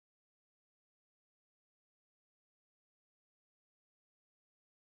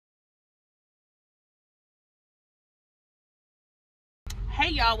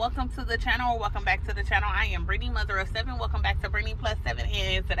y'all, welcome to the channel, or welcome back to the channel. I am Brittany, mother of 7. Welcome back to Brittany Plus 7.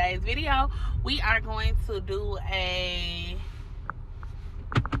 And in today's video, we are going to do a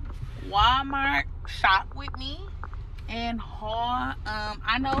Walmart shop with me and haul.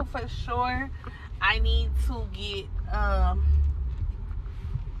 I know for sure I need to get I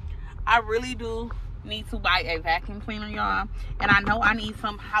really do need to buy a vacuum cleaner, y'all. And I know I need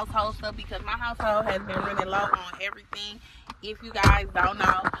some household stuff because my household has been running low on everything. If you guys don't know,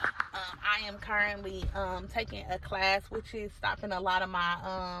 I am currently taking a class, which is stopping a lot of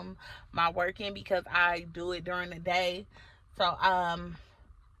my my working because I do it during the day. So I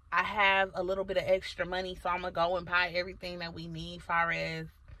have a little bit of extra money, so I'm gonna go and buy everything that we need, far as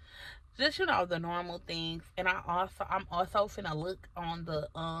just, you know, the normal things. And I'm also finna look on the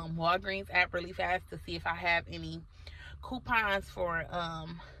Walgreens app really fast to see if I have any coupons for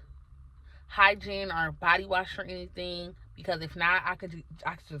hygiene or body wash or anything, because if not, I could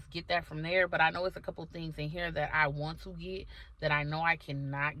just get that from there. But I know it's a couple things in here that I want to get that I know I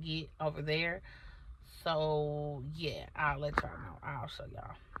cannot get over there. So yeah, I'll let y'all know. I'll show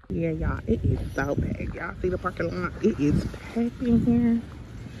y'all. Yeah, y'all, it is so packed. Y'all see the parking lot? It is packed in here.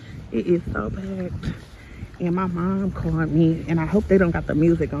 It is so packed. And my mom called me, and I hope they don't got the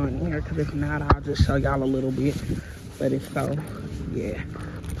music on here, because if not, I'll just show y'all a little bit. But it's so, yeah.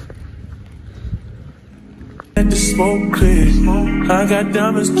 Let the smoke clear. I got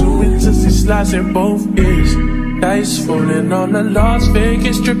diamonds doing just these slides in both ears. Dice falling on the Las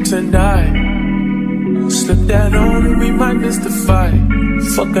Vegas strip tonight. Slip that on and we might miss the fight.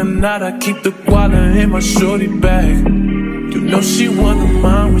 Fuck or not, I keep the guala in my shorty bag. You know she one of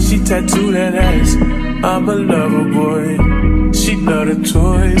mine when she tattooed that ass. I'm a lover boy, she love the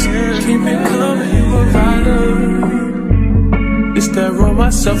toys. Keep it coming, provider. It's that roll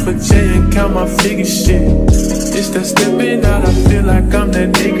myself a J and count my figure shit. It's that stepping out, I feel like I'm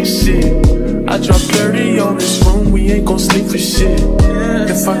that nigga shit. I drop 30 on this room, we ain't gon' sleep for shit.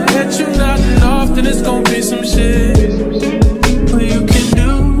 If I catch you nodding off, then it's gon' be some shit. But you can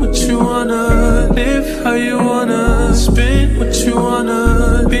do what you wanna, live how you wanna, spin what you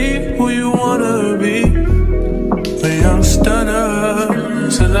wanna, be who you wanna be. A young stunner,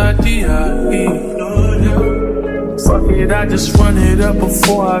 till I die. Fuck it, I just run it up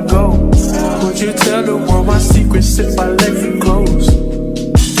before I go. Would you tell the world my secrets if I left you close?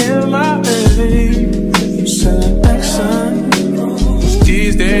 In my head, you selling action.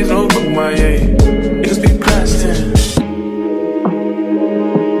 These days don't look my age, niggas be plastic.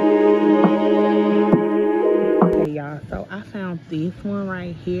 Hey y'all, so I found this one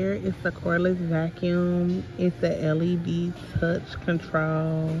right here. It's the cordless vacuum. It's the LED touch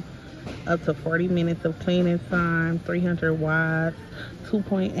control. Up to 40 minutes of cleaning time, 300 watts,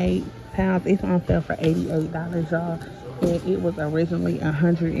 2.8 pounds. It's on sale for $88, y'all. And it was originally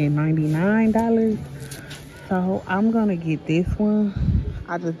 $199. So I'm gonna get this one.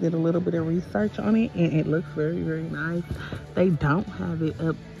 I just did a little bit of research on it and it looks very, very nice. They don't have it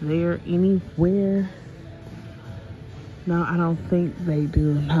up there anywhere. No, I don't think they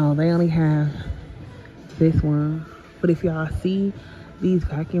do. No, they only have this one. But if y'all see, these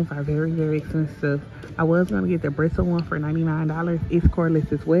vacuums are very, very expensive. I was gonna get the Bristle one for $99. It's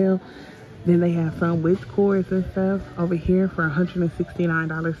cordless as well. Then they have some with cords and stuff over here for $169,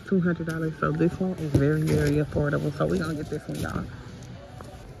 $200. So this one is very, very affordable. So we're gonna get this one, y'all.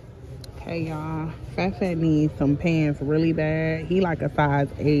 Okay, y'all. Fat needs some pants really bad. He like a size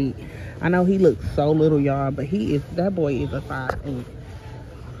 8. I know he looks so little, y'all, but that boy is a size 8.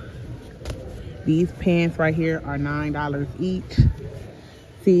 These pants right here are $9 each.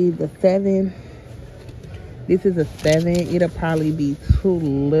 See the 7, this is a 7. It'll probably be too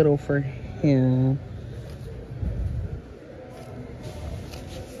little for him,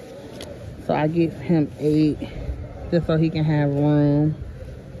 so I give him 8 just so he can have room.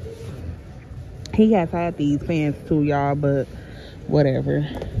 He has had these pants too, y'all, but whatever.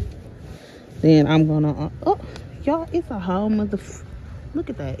 Then I'm gonna oh y'all, it's a whole look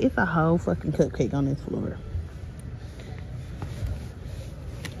at that, it's a whole fucking cupcake on this floor.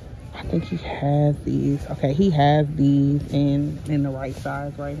 I think he has these. Okay, he has these in the right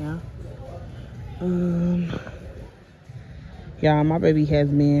size right now. Y'all, my baby has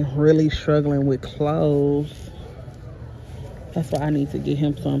been really struggling with clothes. That's why I need to get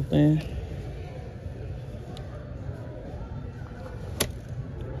him something.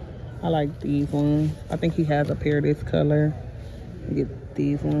 I like these ones. I think he has a pair of this color. Get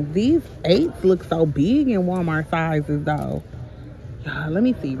these ones. These 8s look so big in Walmart sizes though. Y'all, let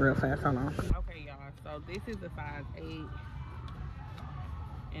me see real fast. Hold on. Okay, y'all. So this is a size 8.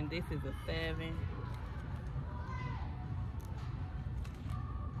 And this is a 7.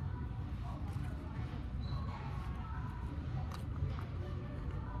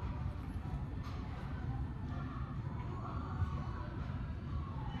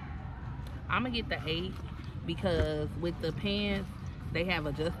 I'm gonna get the 8 because with the pants, they have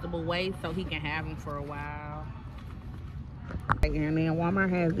adjustable waist, so he can have them for a while. And then Walmart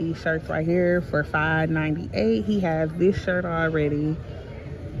has these shirts right here for $5.98. He has this shirt already.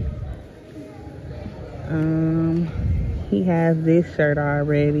 He has this shirt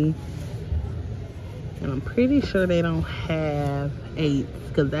already. And I'm pretty sure they don't have 8s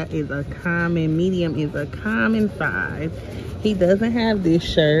because that is a common, medium is a common size. He doesn't have this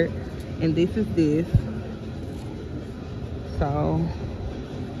shirt, and this is this. So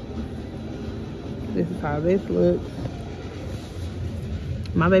this is how this looks.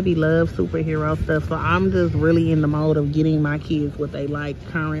 My baby loves superhero stuff, so I'm just really in the mode of getting my kids what they like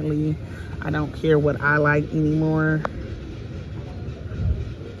currently. I don't care what I like anymore.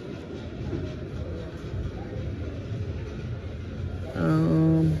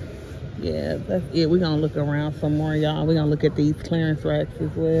 Yeah, that's it. We're gonna look around some more, y'all. We're gonna look at these clearance racks as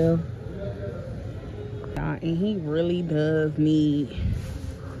well. And he really does need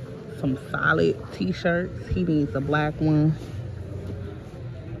some solid t-shirts. He needs a black one.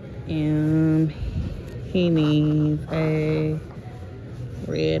 And he needs a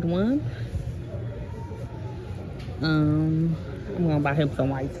red one. I'm gonna buy him some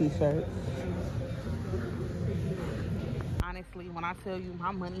white t-shirts. Honestly, when I tell you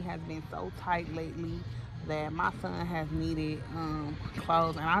my money has been so tight lately that my son has needed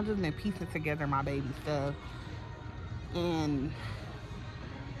clothes, and I've just been piecing together my baby stuff. And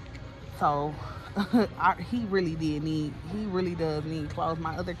so he really does need clothes.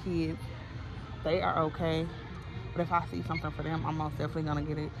 My other kids, they are okay, but if I see something for them, I'm most definitely gonna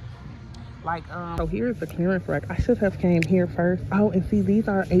get it. Like so here's the clearance rack. I should have came here first. Oh, and see, these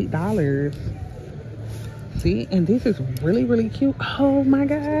are $8. See, and this is really, really cute. Oh my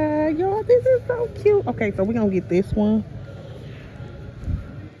god, y'all, this is so cute. Okay, so we're gonna get this one.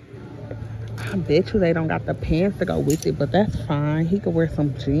 I bet you they don't got the pants to go with it, but that's fine. He could wear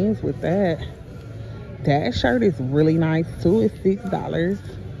some jeans with that. That shirt is really nice too. It's $6.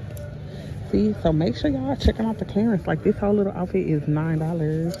 See, so make sure y'all checking out the clearance. Like, this whole little outfit is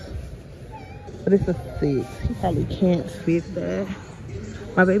 $9, but it's a 6. He probably can't fit that.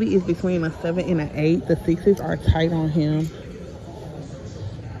 My baby is between a 7 and an 8. The 6s are tight on him.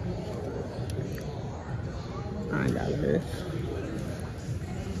 $9.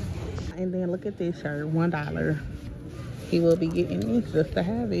 And then look at this shirt, $1. He will be getting this just to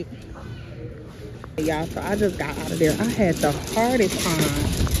have it. Y'all, so I just got out of there. I had the hardest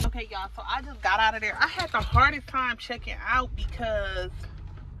time. Okay, y'all, so I just got out of there. I had the hardest time checking out because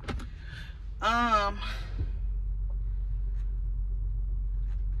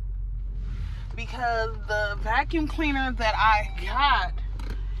the vacuum cleaner that I got,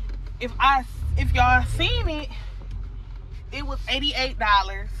 if y'all seen it, it was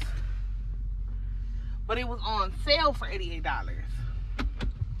 $88, but it was on sale for $88.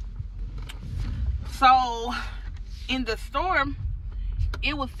 So in the store,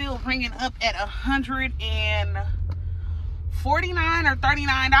 it was still ringing up at $149 or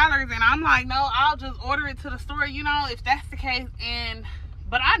 $39, and I'm like, no, I'll just order it to the store, you know, if that's the case.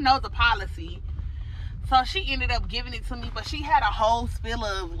 But I know the policy, so she ended up giving it to me, but she had a whole spill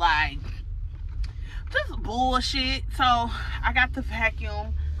of like just bullshit. So I got the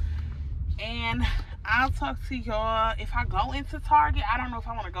vacuum, and I'll talk to y'all if I go into Target. I don't know if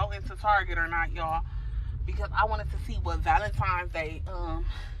I want to go into Target or not, y'all, because I wanted to see what Valentine's Day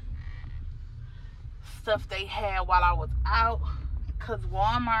stuff they had while I was out, because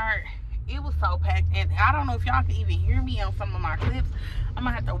Walmart, it was so packed. And I don't know if y'all can even hear me on some of my clips. I'm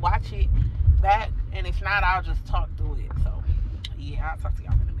gonna have to watch it back, and if not, I'll just talk through it. So yeah, I'll talk to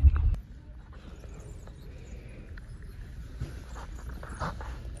y'all in a minute.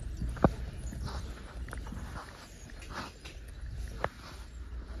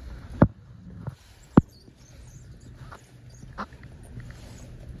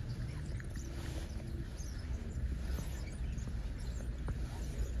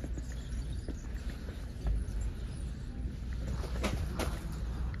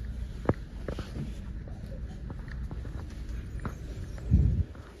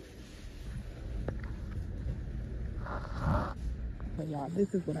 Y'all,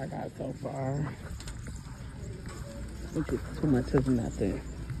 this is what I got so far, which is too much of nothing.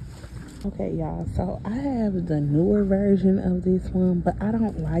 Okay, y'all, so I have the newer version of this one, but I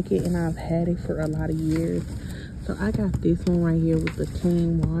don't like it, and I've had it for a lot of years. So I got this one right here with the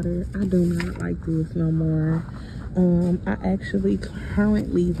clean water. I do not like this no more. I actually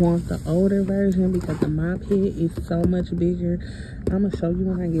currently want the older version because the mop head is so much bigger. I'm gonna show you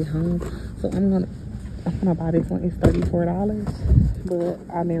when I get home. So I'm gonna buy this one. It's $34. but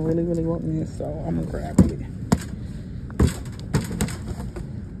I've been really wanting this, so I'm gonna grab it.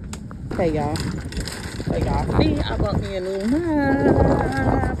 Hey y'all. So y'all see, I bought me a new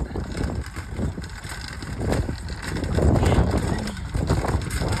mop.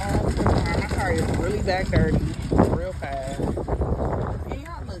 My car is really back dirty, real fast. And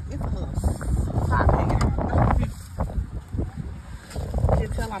y'all look, it's a little hot hanging out.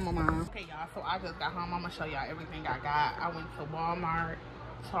 Just tell I'm a mom. Okay y'all, so I just got home. I'm gonna show y'all everything I got. I went to Walmart,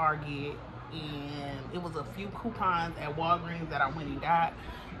 Target, and it was a few coupons at Walgreens that I went and got.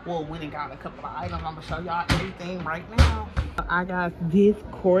 Well, went and got a couple of items. I'm gonna show y'all everything right now. I got this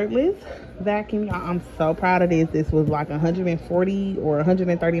cordless vacuum, y'all. I'm so proud of this. This was like $140 or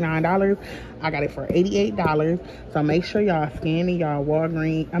 $139. I got it for $88. So make sure y'all scanning y'all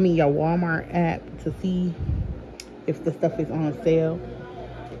your Walmart app to see if the stuff is on sale.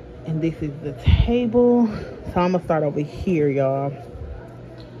 And this is the table. So I'm gonna start over here, y'all.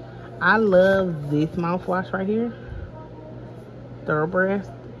 I love this mouthwash right here, Thoroughbred.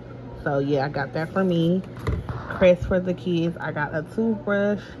 So yeah, I got that for me. Crest for the kids. I got a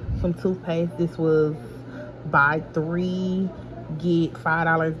toothbrush, some toothpaste. This was buy 3 get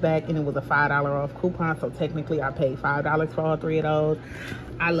 $5 back, and it was a $5 off coupon, so technically I paid $5 for all 3 of those.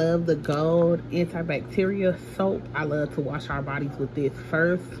 I love the Gold antibacterial soap. I love to wash our bodies with this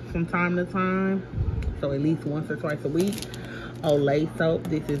first from time to time, so at least once or twice a week. Olay soap.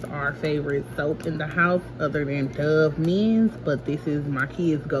 This is our favorite soap in the house other than Dove men's, but this is my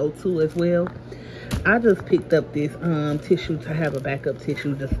kids' go-to as well. I just picked up this tissue to have a backup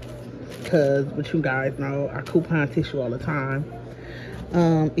tissue, just because, but you guys know I coupon tissue all the time.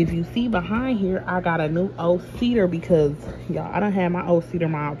 If you see behind here, I got a new old cedar because y'all, I done had my old cedar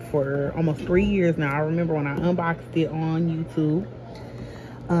mop for almost 3 years now. I remember when I unboxed it on YouTube.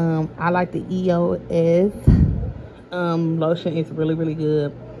 I like the EOS lotion. It's really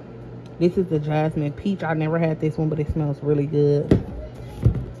good. This is the Jasmine Peach. I never had this one, but it smells really good.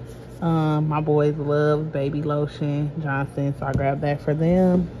 My boys love baby lotion, Johnson, so I grabbed that for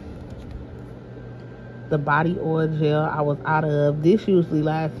them. The body oil gel I was out of. This usually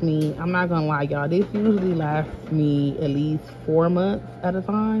lasts me, I'm not gonna lie y'all, this usually lasts me at least 4 months at a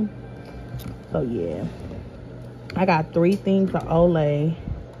time. So yeah, I got 3 things of Olay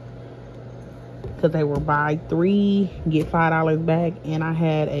because they were buy 3 get $5 back, and I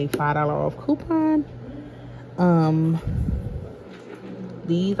had a $5 off coupon.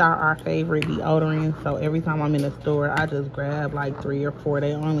 These are our favorite deodorants, so every time I'm in the store I just grab like 3 or 4.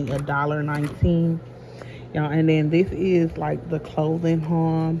 They only $1.19, y'all. And then this is like the clothing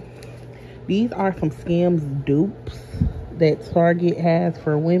harm. These are some Skims dupes that Target has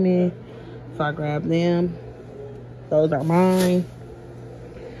for women, so I grabbed them. Those are mine.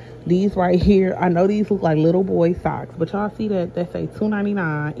 These right here, I know these look like little boy socks, but y'all see that they say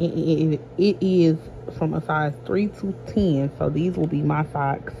 $2.99. It is from a size 3 to 10, so these will be my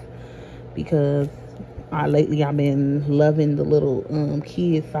socks because lately I've been loving the little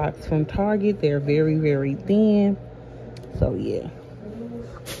kid socks from Target. They're very thin, so yeah.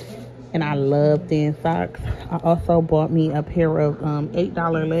 And I love thin socks. I also bought me a pair of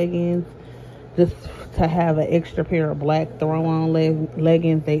 $8 leggings just to have an extra pair of black throw-on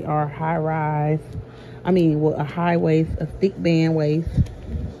leggings. They are high rise. I mean, with a high waist, a thick band waist.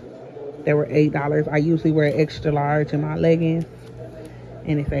 They were $8. I usually wear extra large in my leggings,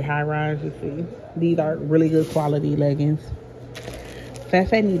 and it's a high rise. You see, these are really good quality leggings.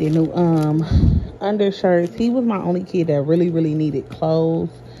 Fat needed new undershirts. He was my only kid that really needed clothes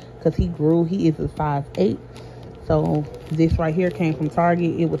because he grew. He is a size 8. So this right here came from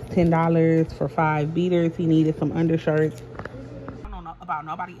Target. It was $10 for 5 beaters. He needed some undershirts. I don't know about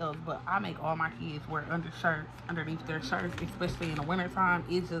nobody else, but I make all my kids wear undershirts underneath their shirts, especially in the wintertime.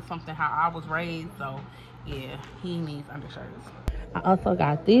 It's just something how I was raised. So yeah, he needs undershirts. I also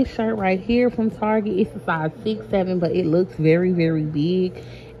got this shirt right here from Target. It's a size 6-7, but it looks very big,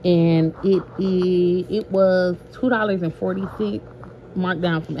 and it was $2.40, marked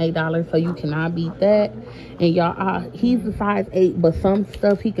down from $8, so you cannot beat that. And y'all, he's a size 8, but some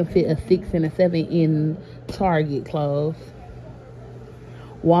stuff he can fit a 6 and a 7 in Target clothes.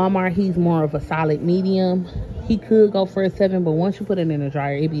 Walmart, he's more of a solid medium. He could go for a 7, but once you put it in the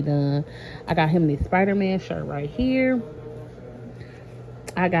dryer, it be done. I got him this Spider-Man shirt right here.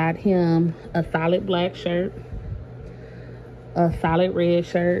 I got him a solid black shirt, a solid red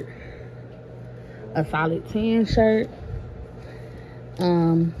shirt, a solid tan shirt.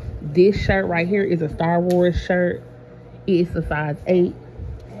 This shirt right here is a Star Wars shirt. It's a size 8,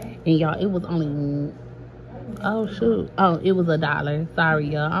 and y'all, it was only, oh shoot, oh, it was $1. Sorry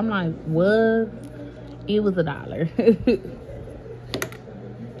y'all, I'm like, what? It was $1.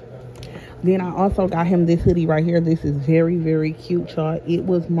 Then I also got him this hoodie right here. This is very, very cute, y'all. It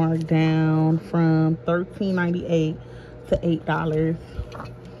was marked down from $13.98 to $8.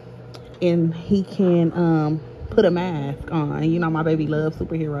 And he can put a mask on. You know, my baby loves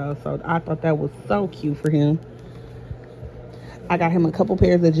superheroes, so I thought that was so cute for him. I got him a couple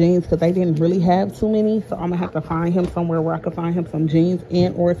pairs of jeans because they didn't really have too many, so I'm gonna have to find him somewhere where I can find him some jeans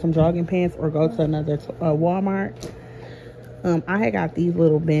and or some jogging pants, or go to another Walmart. I had got these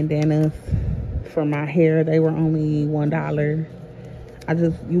little bandanas for my hair. They were only $1. I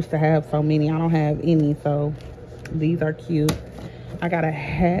just used to have so many. I don't have any, so these are cute. I got a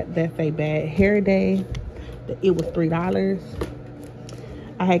hat that say Bad Hair Day. It was $3.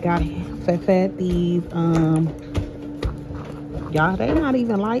 I had got Fat these y'all, they not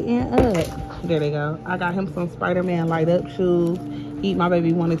even lighting up. There they go. I got him some Spider-Man light up shoes. My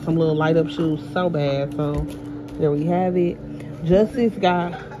baby wanted some little light up shoes so bad, so there we have it. Justice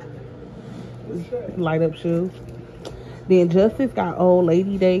got light up shoes. Then Justice got Old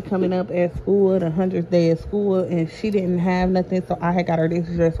Lady Day coming up at school, the 100th day of school, and she didn't have nothing, so I had got her this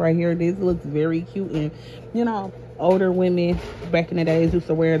dress right here. This looks very cute, and you know, older women back in the days used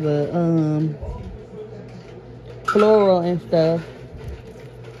to wear the floral and stuff.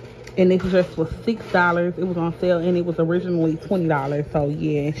 And this dress was $6. It was on sale, and it was originally $20. So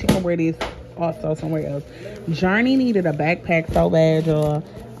yeah, she can wear this also somewhere else. Journey needed a backpack so bad, y'all.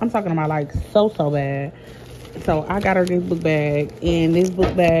 I'm talking about like so bad. So I got her this book bag, and this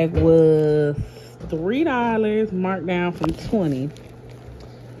book bag was $3, marked down from $20.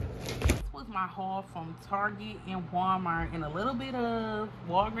 This was my haul from Target and Walmart and a little bit of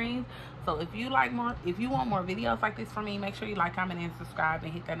Walgreens. So if you want more videos like this from me, make sure you like, comment, and subscribe,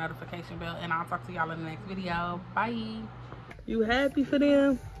 and hit that notification bell. And I'll talk to y'all in the next video. Bye. You happy for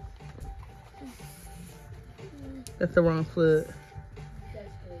them? That's the wrong foot.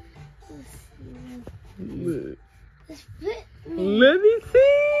 Look. Let me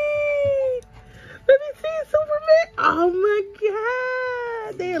see. Let me see, Superman. Oh my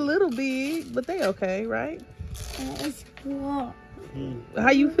God. They a little big, but they okay, right? It's cool. How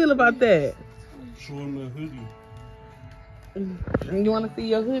you feel about that? Show him the hoodie. You want to see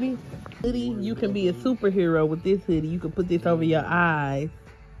your hoodie? Hoodie, you can be a superhero with this hoodie. You can put this over your eyes.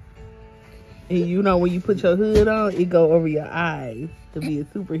 And you know, when you put your hood on, it go over your eyes to be a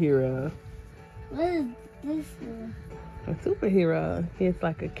superhero. What is this one? A superhero. It's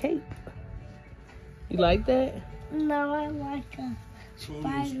like a cape. You like that? No, I like a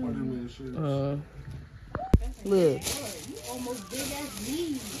Spider-Man shirt. Look. You almost big as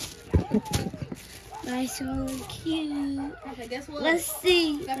me. Nice and cute. Okay, guess what? Let's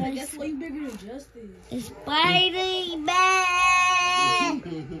see. Guess what? You bigger than Justice. It's Spider-Man.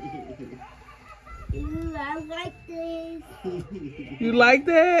 Ooh, I like this. You like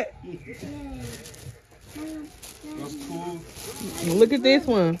that? Yeah. That's cool. Look at this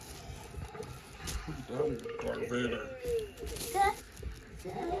one. Darth Vader.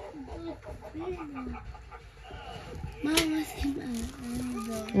 Mama, see my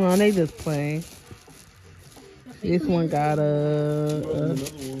Well, they just playing. This one got Another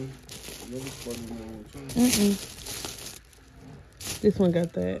one. Another Spider-Man one too. This one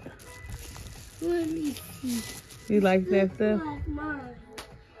got that. Let me see. You like that stuff? Like mine.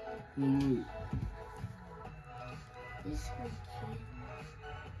 Look. This one's cute.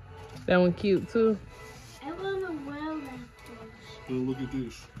 That one cute too. I want to wear that one. Look at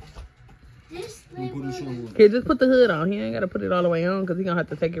this. This Let me put this on. Okay, just put the hood on. He ain't gotta put it all the way on because he gonna have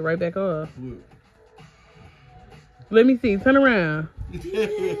to take it right back off. Look. Let me see. Turn around.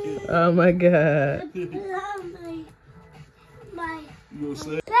 Oh my God. My You gonna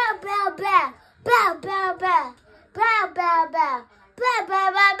say? bow, bow, bow, bow, bow, bow, bow, bow, bow, bow,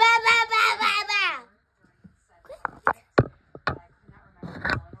 bow, bow, bow, bow, bow.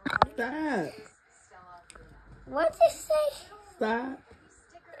 Stop. What did you say? Stop.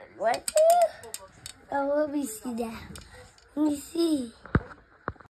 What did you? Oh, let me see that. Let me see.